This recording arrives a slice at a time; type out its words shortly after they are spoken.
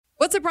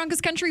What's up,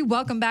 Broncos country?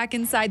 Welcome back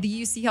inside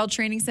the UC Health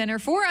Training Center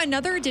for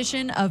another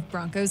edition of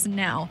Broncos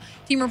Now.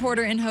 Team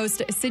reporter and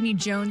host Sydney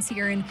Jones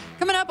here. And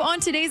coming up on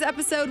today's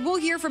episode, we'll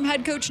hear from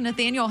head coach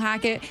Nathaniel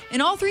Hackett and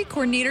all three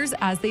coordinators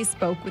as they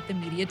spoke with the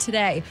media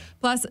today.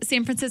 Plus,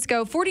 San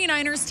Francisco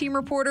 49ers team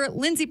reporter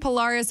Lindsay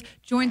Polaris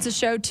joins the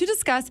show to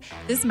discuss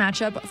this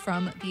matchup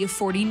from the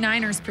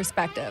 49ers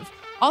perspective.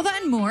 All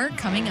that and more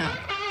coming up.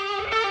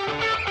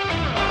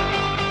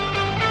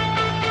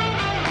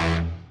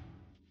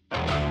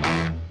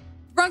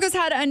 Broncos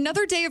had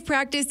another day of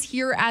practice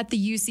here at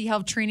the UC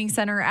Health Training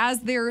Center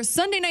as their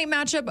Sunday night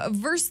matchup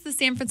versus the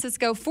San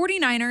Francisco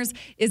 49ers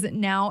is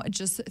now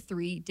just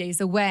 3 days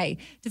away.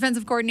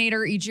 Defensive coordinator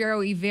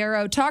Ejiro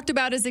Evero talked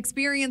about his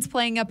experience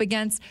playing up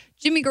against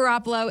Jimmy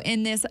Garoppolo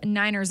in this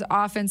Niners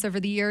offense over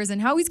the years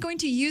and how he's going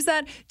to use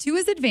that to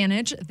his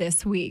advantage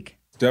this week.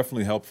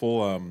 Definitely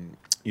helpful.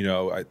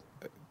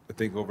 I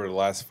think over the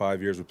last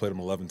 5 years we played them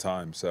 11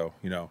 times. So,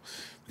 we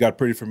got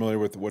pretty familiar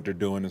with what they're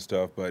doing and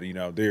stuff. But,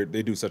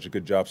 they do such a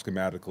good job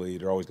schematically.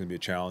 They're always going to be a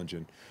challenge.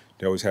 And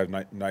they always have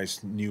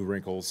nice new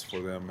wrinkles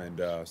for them.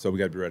 And so we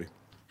got to be ready.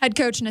 Head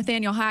coach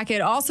Nathaniel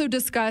Hackett also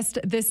discussed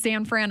this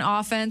San Fran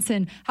offense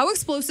and how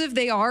explosive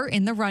they are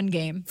in the run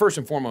game. First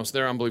and foremost,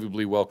 they're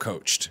unbelievably well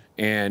coached,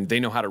 and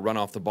they know how to run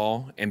off the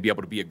ball and be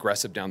able to be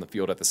aggressive down the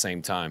field at the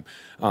same time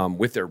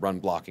with their run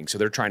blocking. So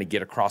they're trying to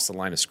get across the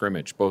line of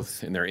scrimmage,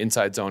 both in their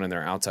inside zone and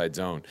their outside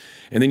zone.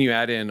 And then you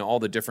add in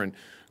all the different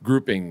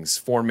groupings,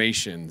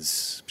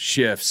 formations,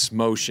 shifts,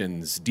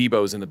 motions,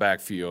 Debo's in the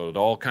backfield,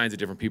 all kinds of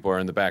different people are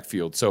in the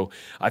backfield. So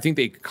I think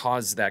they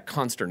cause that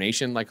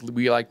consternation, like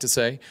we like to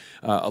say.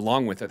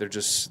 Along with that,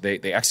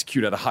 they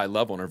execute at a high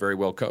level and are very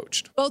well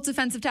coached. Both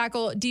defensive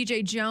tackle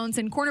DJ Jones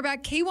and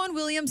cornerback K'Wan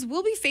Williams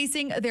will be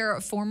facing their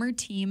former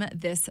team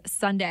this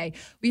Sunday.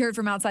 We heard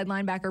from outside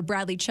linebacker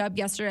Bradley Chubb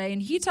yesterday,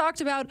 and he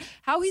talked about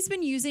how he's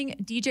been using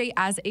DJ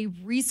as a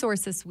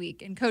resource this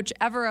week. And Coach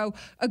Evero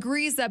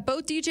agrees that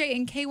both DJ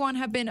and K'Wan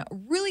have been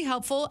really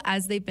helpful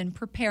as they've been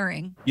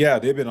preparing. Yeah,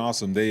 they've been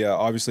awesome. They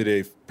obviously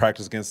they've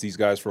practiced against these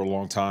guys for a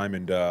long time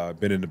and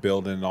been in the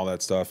building and all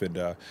that stuff. And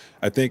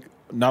I think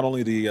not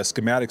only the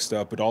schematic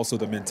stuff, but also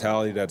the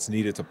mentality that's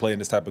needed to play in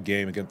this type of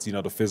game against, the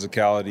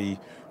physicality,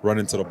 run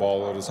into the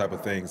ball, all those type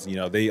of things.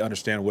 They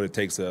understand what it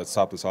takes to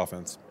stop this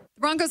offense.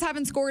 The Broncos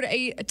haven't scored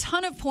a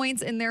ton of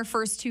points in their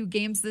first 2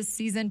 games this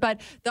season,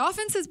 but the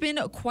offense has been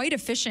quite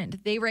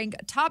efficient. They rank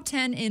top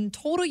 10 in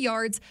total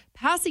yards,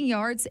 passing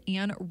yards,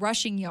 and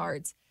rushing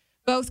yards.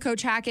 Both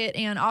Coach Hackett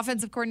and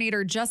offensive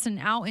coordinator Justin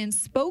Outen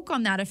spoke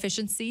on that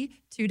efficiency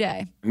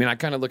today. I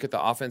kind of look at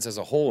the offense as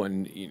a whole,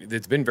 and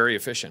it's been very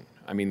efficient.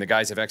 The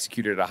guys have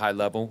executed at a high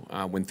level.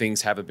 When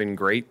things haven't been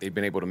great, they've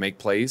been able to make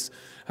plays,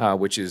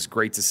 which is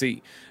great to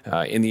see.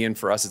 In the end,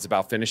 for us, it's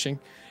about finishing.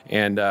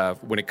 And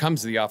when it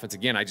comes to the offense,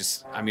 again,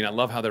 I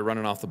love how they're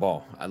running off the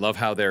ball. I love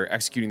how they're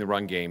executing the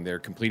run game. They're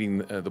completing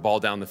the ball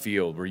down the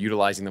field. We're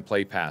utilizing the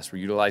play pass. We're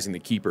utilizing the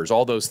keepers.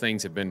 All those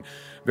things have been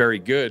very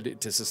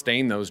good to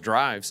sustain those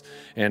drives.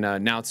 And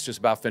now it's just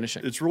about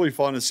finishing. It's really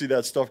fun to see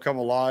that stuff come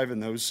alive in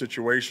those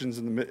situations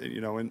in the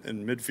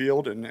in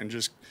midfield, and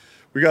just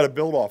we got to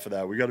build off of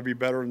that. We got to be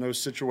better in those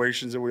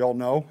situations that we all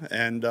know.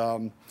 And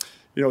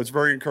it's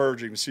very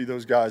encouraging to see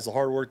those guys, the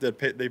hard work that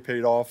they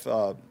paid off.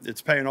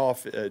 It's paying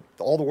off.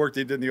 All the work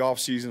they did in the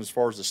offseason as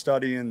far as the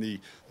studying, the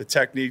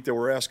technique that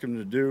we're asking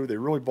them to do, they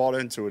really bought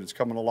into it. It's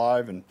coming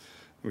alive, and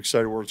I'm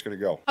excited where it's going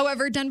to go.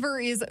 However, Denver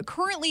is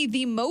currently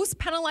the most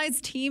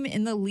penalized team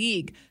in the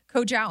league.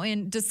 Coach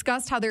Outen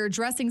discussed how they're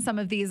addressing some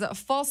of these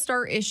false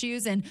start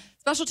issues, and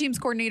special teams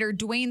coordinator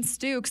Dwayne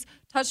Stukes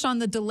touched on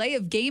the delay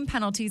of game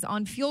penalties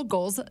on field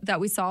goals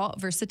that we saw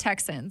versus the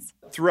Texans.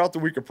 Throughout the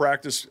week of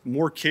practice,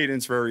 more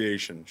cadence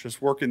variation,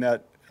 just working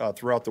that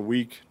throughout the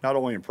week, not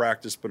only in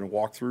practice but in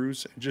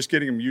walkthroughs, just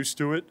getting them used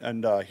to it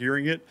and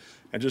hearing it,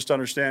 and just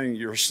understanding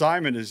your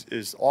assignment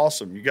is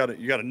awesome. You got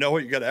to know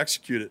it, you got to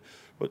execute it,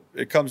 but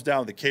it comes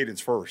down to the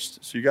cadence first.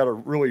 So you got to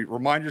really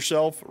remind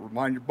yourself,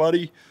 remind your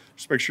buddy,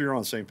 just make sure you're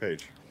on the same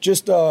page.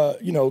 Just,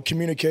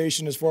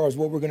 communication as far as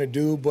what we're going to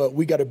do, but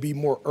we got to be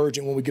more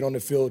urgent when we get on the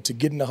field to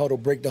get in the huddle,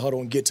 break the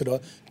huddle, and get to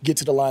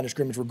the line of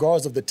scrimmage.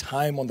 Regardless of the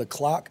time on the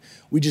clock,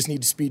 we just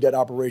need to speed that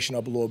operation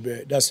up a little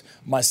bit. That's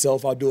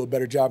myself. I'll do a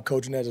better job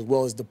coaching that, as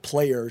well as the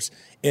players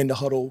in the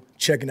huddle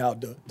checking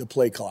out the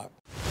play clock.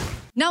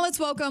 Now let's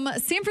welcome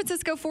San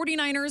Francisco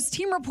 49ers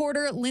team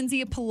reporter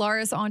Lindsay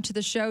Polaris onto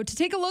the show to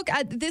take a look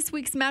at this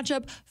week's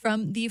matchup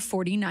from the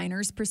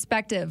 49ers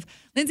perspective.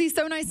 Lindsay,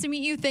 so nice to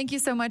meet you. Thank you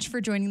so much for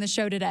joining the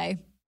show today.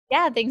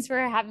 Yeah, thanks for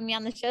having me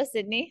on the show,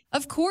 Sydney.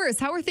 Of course.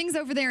 How are things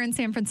over there in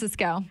San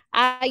Francisco?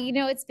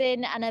 It's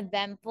been an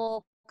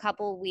eventful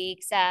couple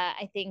weeks.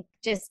 I think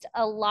just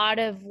a lot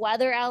of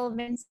weather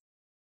elements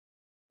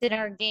in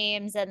our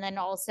games, and then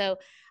also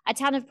a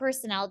ton of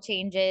personnel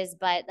changes,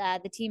 but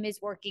the team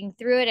is working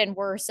through it, and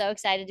we're so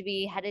excited to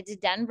be headed to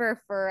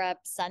Denver for a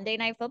Sunday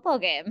night football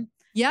game.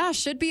 Yeah,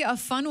 should be a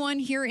fun one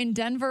here in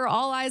Denver.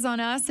 All eyes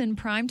on us in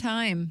prime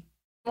time.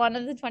 one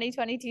of the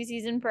 2022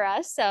 season for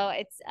us. So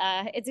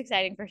it's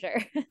exciting for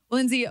sure.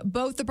 Lindsay,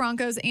 both the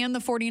Broncos and the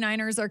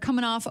 49ers are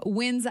coming off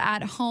wins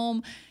at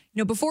home.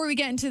 Before we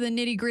get into the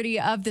nitty gritty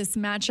of this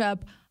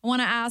matchup, I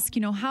want to ask,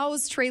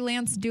 how's Trey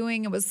Lance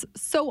doing? It was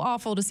so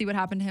awful to see what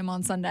happened to him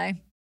on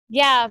Sunday.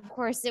 Yeah, of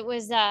course. It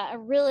was a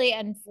really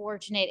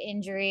unfortunate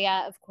injury.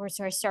 Of course,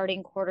 our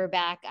starting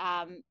quarterback,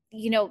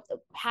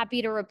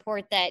 happy to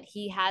report that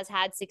he has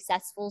had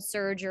successful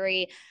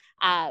surgery.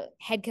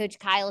 Head coach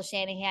Kyle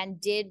Shanahan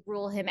did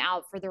rule him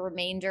out for the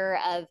remainder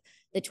of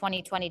the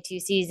 2022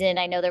 season.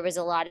 I know there was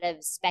a lot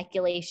of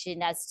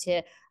speculation as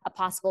to a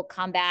possible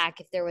comeback.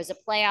 If there was a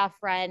playoff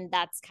run,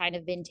 that's kind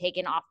of been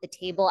taken off the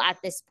table at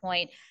this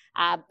point.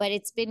 But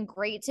it's been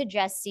great to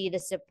just see the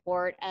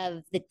support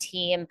of the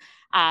team.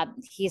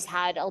 He's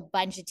had a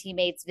bunch of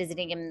teammates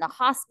visiting him in the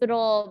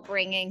hospital,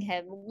 bringing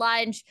him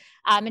lunch,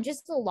 and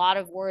just a lot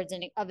of words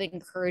of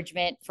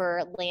encouragement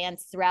for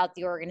Lance throughout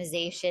the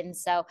organization.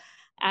 So,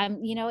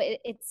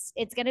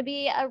 it's going to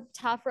be a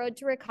tough road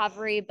to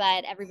recovery,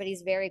 but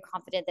everybody's very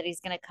confident that he's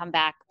going to come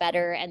back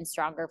better and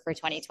stronger for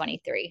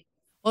 2023.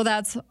 Well,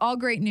 that's all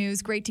great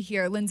news. Great to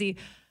hear. Lindsay,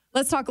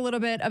 let's talk a little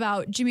bit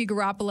about Jimmy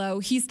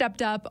Garoppolo. He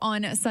stepped up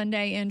on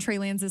Sunday in Trey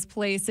Lance's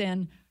place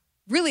and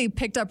really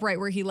picked up right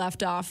where he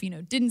left off,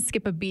 didn't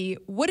skip a beat.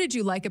 What did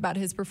you like about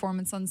his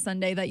performance on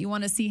Sunday that you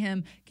want to see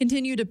him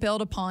continue to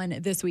build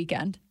upon this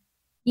weekend?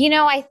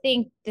 I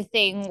think the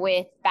thing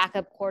with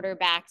backup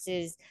quarterbacks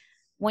is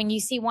when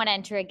you see one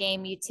enter a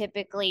game, you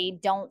typically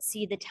don't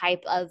see the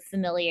type of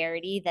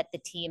familiarity that the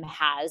team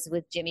has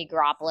with Jimmy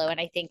Garoppolo. And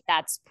I think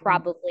that's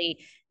probably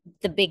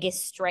the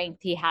biggest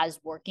strength he has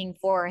working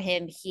for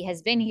him. He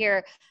has been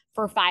here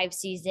for 5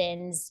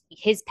 seasons.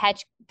 His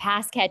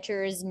pass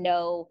catchers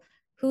know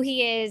who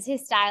he is,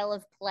 his style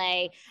of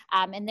play.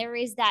 And there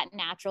is that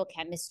natural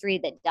chemistry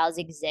that does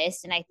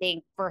exist. And I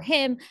think for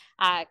him,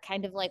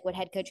 kind of like what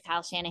head coach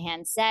Kyle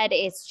Shanahan said,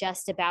 it's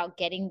just about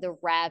getting the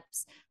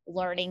reps,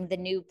 learning the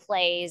new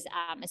plays,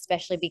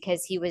 especially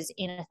because he was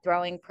in a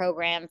throwing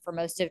program for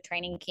most of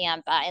training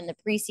camp in the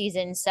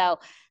preseason. So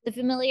the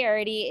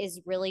familiarity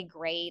is really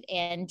great.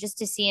 And just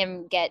to see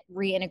him get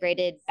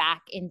reintegrated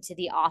back into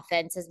the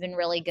offense has been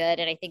really good.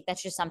 And I think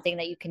that's just something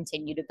that you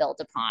continue to build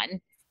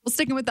upon. Well,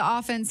 sticking with the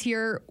offense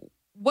here,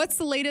 what's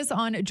the latest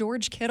on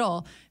George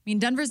Kittle? I mean,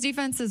 Denver's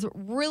defense is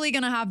really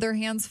going to have their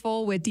hands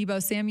full with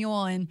Deebo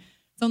Samuel, and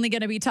it's only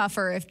going to be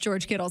tougher if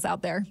George Kittle's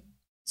out there.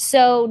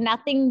 So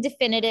nothing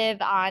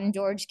definitive on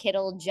George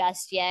Kittle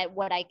just yet.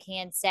 What I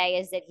can say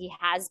is that he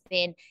has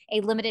been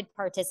a limited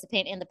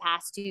participant in the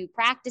past 2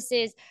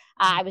 practices.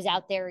 I was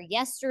out there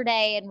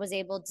yesterday and was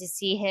able to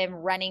see him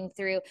running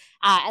through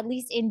at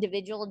least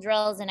individual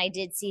drills. And I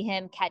did see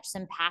him catch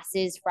some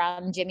passes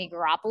from Jimmy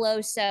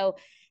Garoppolo. So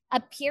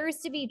appears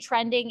to be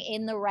trending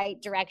in the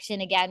right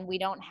direction. Again, we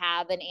don't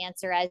have an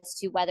answer as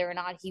to whether or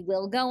not he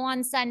will go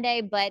on Sunday,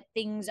 but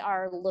things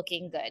are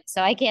looking good.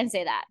 So I can't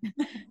say that.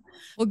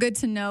 Well, good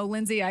to know.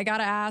 Lindsay, I got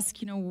to ask,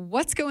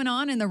 what's going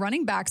on in the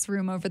running backs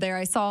room over there?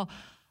 I saw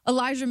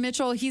Elijah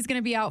Mitchell. He's going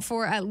to be out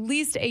for at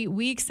least 8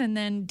 weeks. And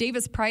then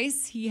Davis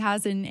Price, he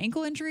has an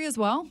ankle injury as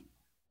well.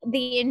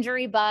 The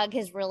injury bug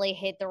has really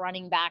hit the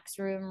running backs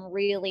room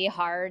really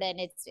hard. And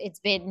it's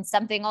been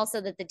something also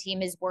that the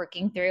team is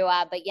working through.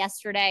 But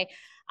yesterday,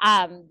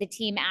 the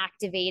team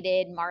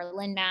activated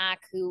Marlon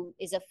Mack, who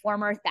is a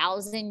former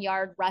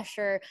 1,000-yard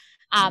rusher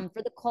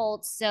for the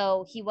Colts.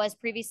 So he was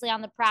previously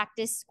on the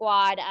practice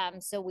squad.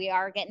 So we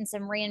are getting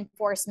some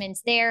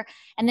reinforcements there.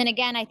 And then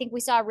again, I think we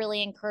saw a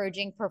really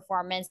encouraging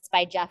performance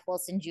by Jeff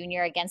Wilson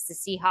Jr. against the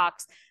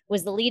Seahawks.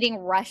 Was the leading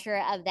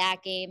rusher of that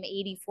game,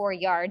 84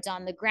 yards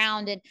on the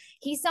ground. And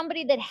he's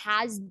somebody that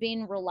has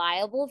been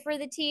reliable for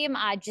the team.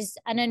 Just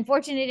an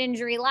unfortunate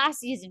injury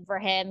last season for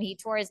him. He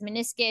tore his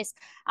meniscus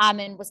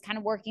and was kind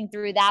of working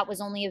through that,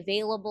 was only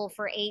available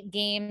for 8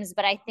 games.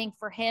 But I think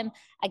for him,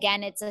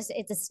 again, it's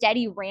a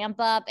steady ramp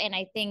up. And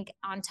I think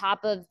on top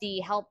of the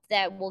help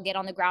that we'll get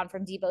on the ground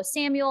from Deebo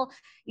Samuel,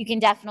 you can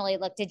definitely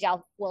look to Jeff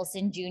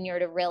Wilson Jr.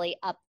 to really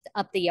up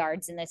the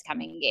yards in this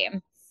coming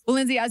game. Well,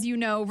 Lindsay, as you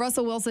know,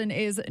 Russell Wilson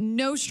is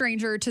no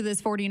stranger to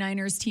this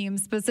 49ers team,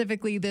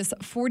 specifically this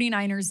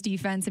 49ers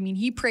defense. I mean,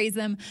 he praised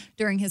them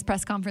during his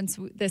press conference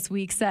this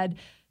week, said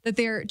that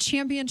their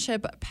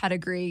championship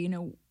pedigree,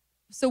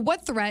 so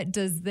what threat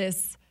does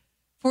this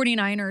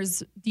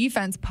 49ers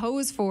defense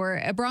pose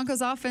for a Broncos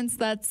offense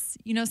that's,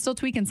 still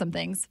tweaking some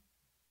things?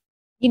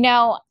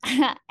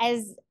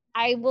 As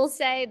I will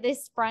say,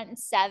 this front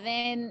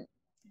 7,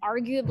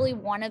 arguably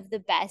one of the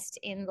best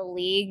in the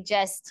league.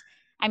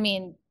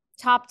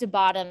 Top to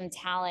bottom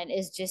talent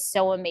is just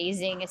so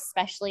amazing,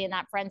 especially in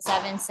that front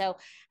 7. So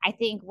I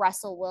think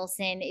Russell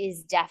Wilson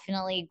is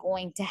definitely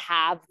going to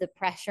have the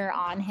pressure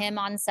on him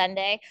on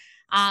Sunday.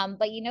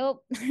 But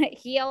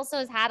he also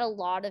has had a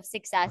lot of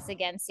success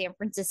against San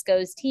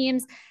Francisco's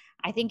teams.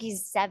 I think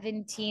he's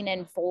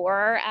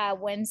 17-4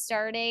 when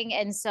starting.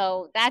 And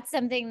so that's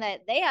something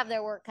that they have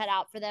their work cut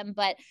out for them.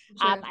 But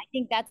I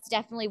think that's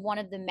definitely one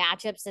of the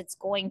matchups that's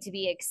going to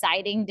be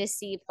exciting to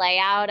see play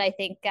out. I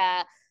think,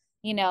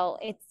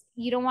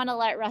 you don't want to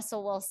let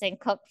Russell Wilson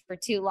cook for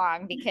too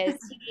long because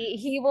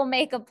he will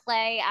make a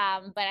play.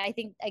 But I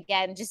think,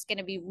 again, just going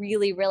to be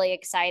really, really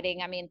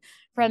exciting. I mean,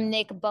 from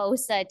Nick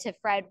Bosa to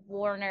Fred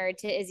Warner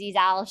to Azeez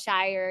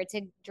Al-Shire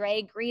to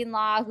Dre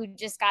Greenlaw, who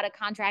just got a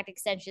contract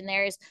extension.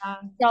 There's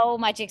so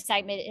much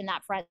excitement in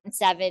that front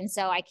seven.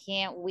 So I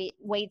can't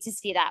wait to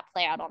see that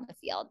play out on the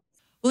field.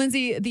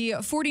 Lindsay, the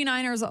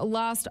 49ers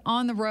lost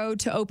on the road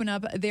to open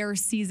up their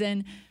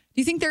season. Do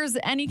you think there's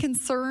any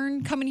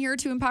concern coming here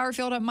to Empower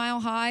Field at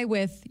Mile High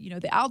with,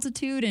 the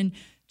altitude and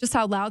just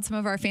how loud some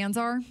of our fans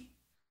are?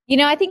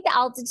 I think the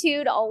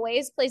altitude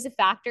always plays a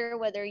factor,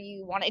 whether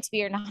you want it to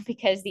be or not,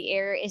 because the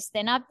air is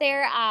thin up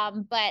there.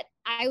 But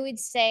I would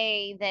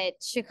say that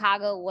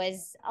Chicago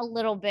was a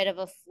little bit of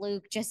a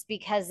fluke just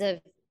because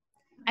of,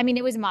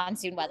 it was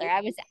monsoon weather.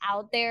 I was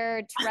out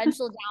there,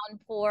 torrential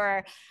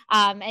downpour.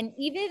 And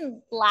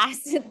even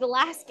the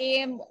last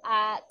game,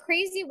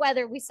 crazy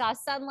weather. We saw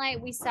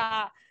sunlight. We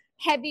saw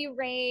heavy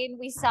rain.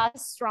 We saw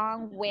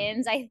strong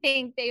winds. I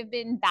think they've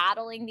been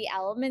battling the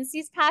elements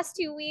these past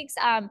 2 weeks.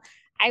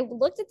 I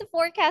looked at the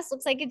forecast.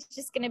 Looks like it's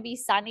just going to be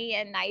sunny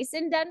and nice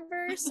in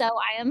Denver. So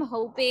I am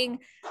hoping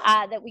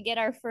that we get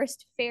our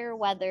first fair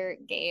weather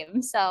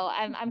game. So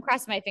I'm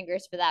crossing my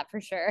fingers for that for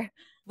sure.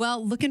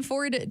 Well, looking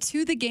forward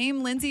to the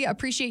game. Lindsay,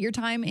 appreciate your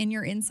time and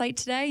your insight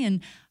today.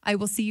 And I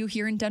will see you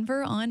here in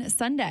Denver on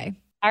Sunday.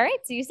 All right.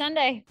 See you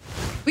Sunday.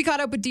 We caught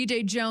up with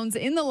DJ Jones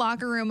in the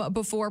locker room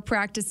before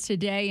practice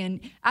today.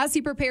 And as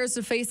he prepares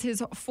to face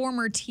his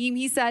former team,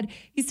 he said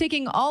he's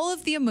taking all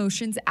of the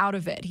emotions out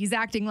of it. He's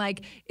acting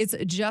like it's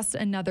just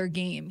another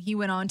game. He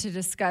went on to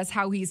discuss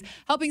how he's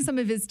helping some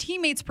of his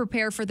teammates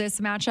prepare for this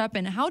matchup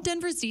and how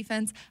Denver's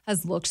defense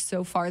has looked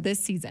so far this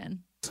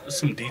season.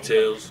 Some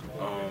details.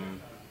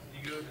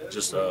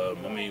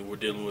 We're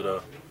dealing with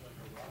a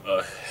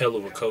hell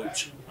of a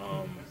coach.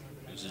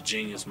 He's a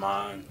genius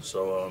mind,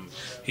 so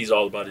he's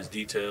all about his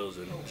details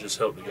and just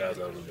help the guys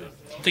out a little bit.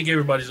 I think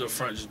everybody's up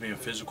front just being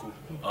physical.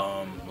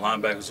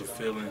 Linebackers are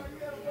feeling.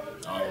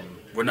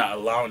 We're not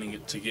allowing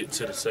it to get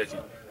to the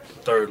second,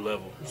 third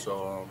level.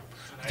 So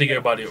I think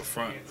everybody up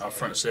front, our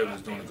front seven,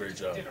 is doing a great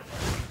job.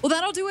 Well,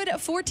 that'll do it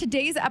for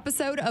today's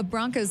episode of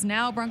Broncos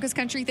Now. Broncos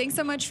Country, thanks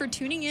so much for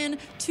tuning in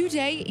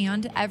today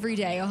and every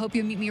day. I hope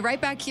you'll meet me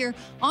right back here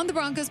on the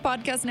Broncos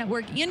Podcast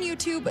Network and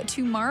YouTube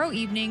tomorrow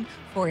evening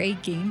for a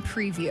game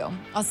preview.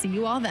 I'll see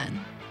you all then.